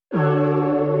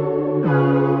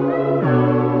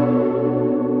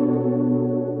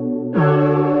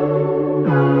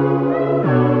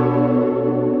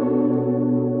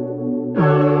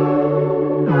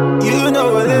You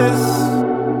know it is.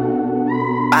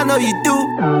 I know you do.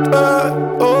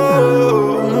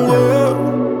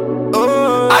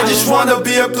 I just wanna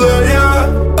be a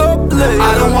player.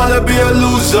 I don't wanna be a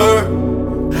loser.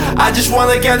 I just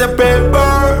wanna get the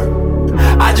paper.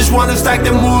 I just wanna stack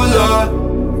the moolah.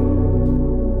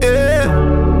 Yeah,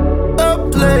 a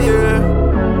player.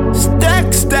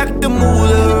 Stack the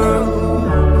moolah.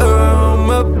 I'm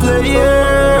a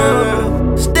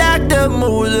player. Stack the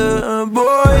moolah,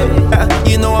 boy.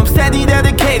 You know I'm steady,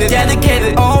 dedicated.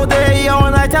 All day, all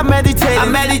night, I'm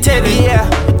meditating. Yeah,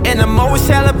 and I'm always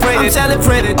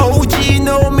celebrated. OG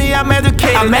know me, I'm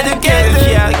educated.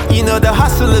 Yeah, you know the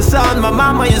hustle is on. My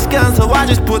mama is gone, so I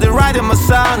just put it right in my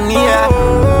song. Yeah.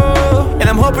 And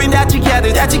I'm hoping that you get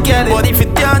it. But if you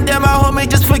don't, then my homie,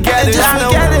 just forget it.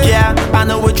 Yeah, I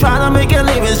know we're trying to make a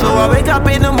living, so I wake up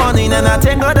in the morning and I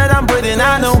thank God that I'm breathing.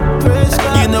 I know,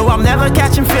 you know I'm never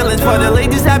catching feelings for the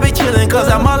ladies that be chilling, cause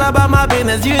I'm all about my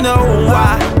business. You know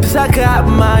why? Cause I got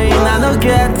mine, I don't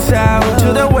get time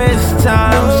to the waste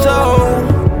time. So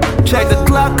check the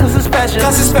clock, cause it's special.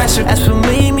 As for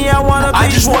me, I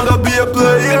just wanna be a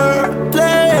player.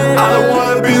 I don't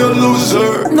wanna be a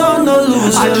loser. No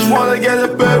loser. I just wanna get the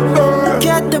paper.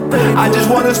 I just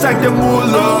wanna stack the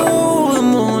moolah.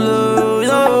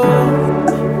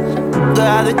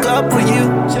 Got a cup for you.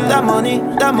 That money,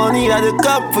 got a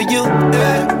cup for you.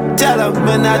 Yeah. Tell them,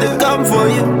 man, I done come for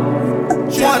you.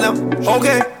 Want them,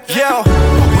 okay, yeah.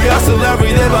 We hustle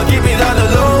every day, but keep it on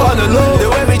the low. The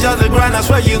way we just grind, I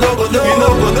swear you know go know.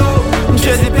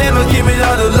 Chase the paper, keep it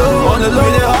on the low. We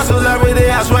dey hustle every day,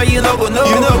 I swear you know go know.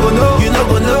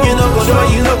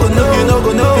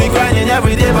 We grinding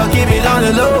every day, but keep it on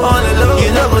the low.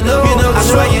 I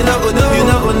swear you know go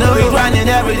know. We grinding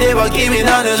every day, but keep it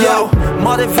on the low.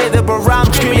 Motivated, but I'm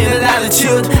screaming an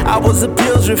attitude. I was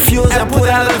abused, refused, and put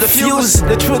out of the fuse.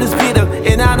 The truth is bitter,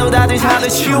 and I know that it's hard to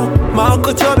chew. My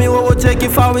uncle told me what would take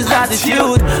it for his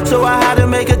attitude. So I had to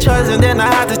make a choice, and then I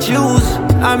had to choose.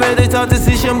 I made a tough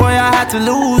decision, boy, I had to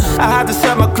lose. I had to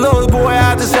sell my clothes, boy, I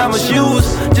had to sell my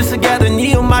shoes. Just to get a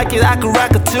new market, I could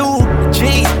rack a two.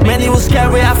 Jeez, man, it was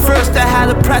scary at first. I had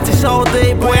to practice all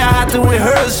day, boy, I had to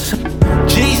rehearse.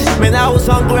 Jeez, man, I was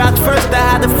hungry at first. I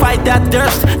had to fight that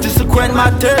thirst just to quench my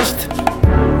thirst.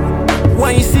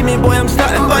 When you see me, boy, I'm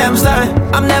starting.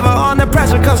 I'm never under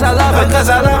pressure, cause I love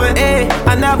it. Hey,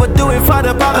 I never do it for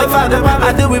the public.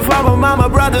 I do it for my mama,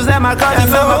 brothers, and my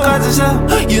cousins.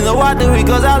 You know I do it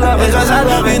cause I love it.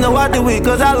 You know I do it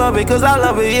cause I love it,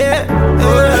 yeah.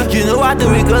 You know I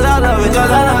do it cause I love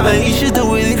it. You should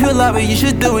do it if you love it, you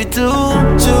should do it too.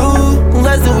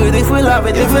 Let's do it if we love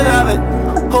it.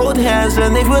 Hold hands,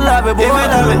 and if we love it, boy,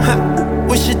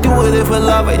 we should do it if we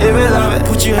love it.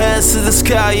 Put your hands to the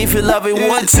sky if you love it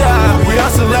one time. We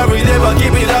hustle every day, but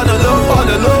keep it on the low.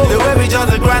 The way we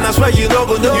just grind, I swear you know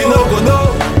go know.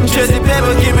 Chase the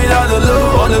paper, keep it on the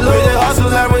low. We dey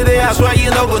hustle every day, I swear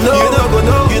you know go know. Swear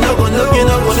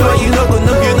you know go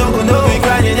know. We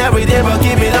grinding every day, but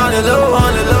keep it on the low.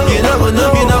 I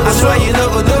swear you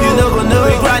know go know.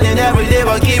 We grinding every day,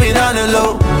 but keep it on the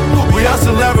low. We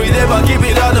hustle every day, but keep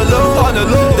it on the low.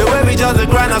 The way we just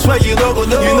grind, I swear you know go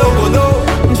know.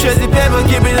 Chase the paper,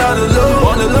 keep it on the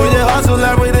low. We dey hustle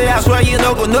every day, I swear you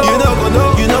know go know.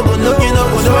 Swear you know go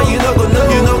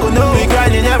know. We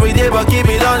grinding every day, but keep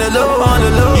it on the low.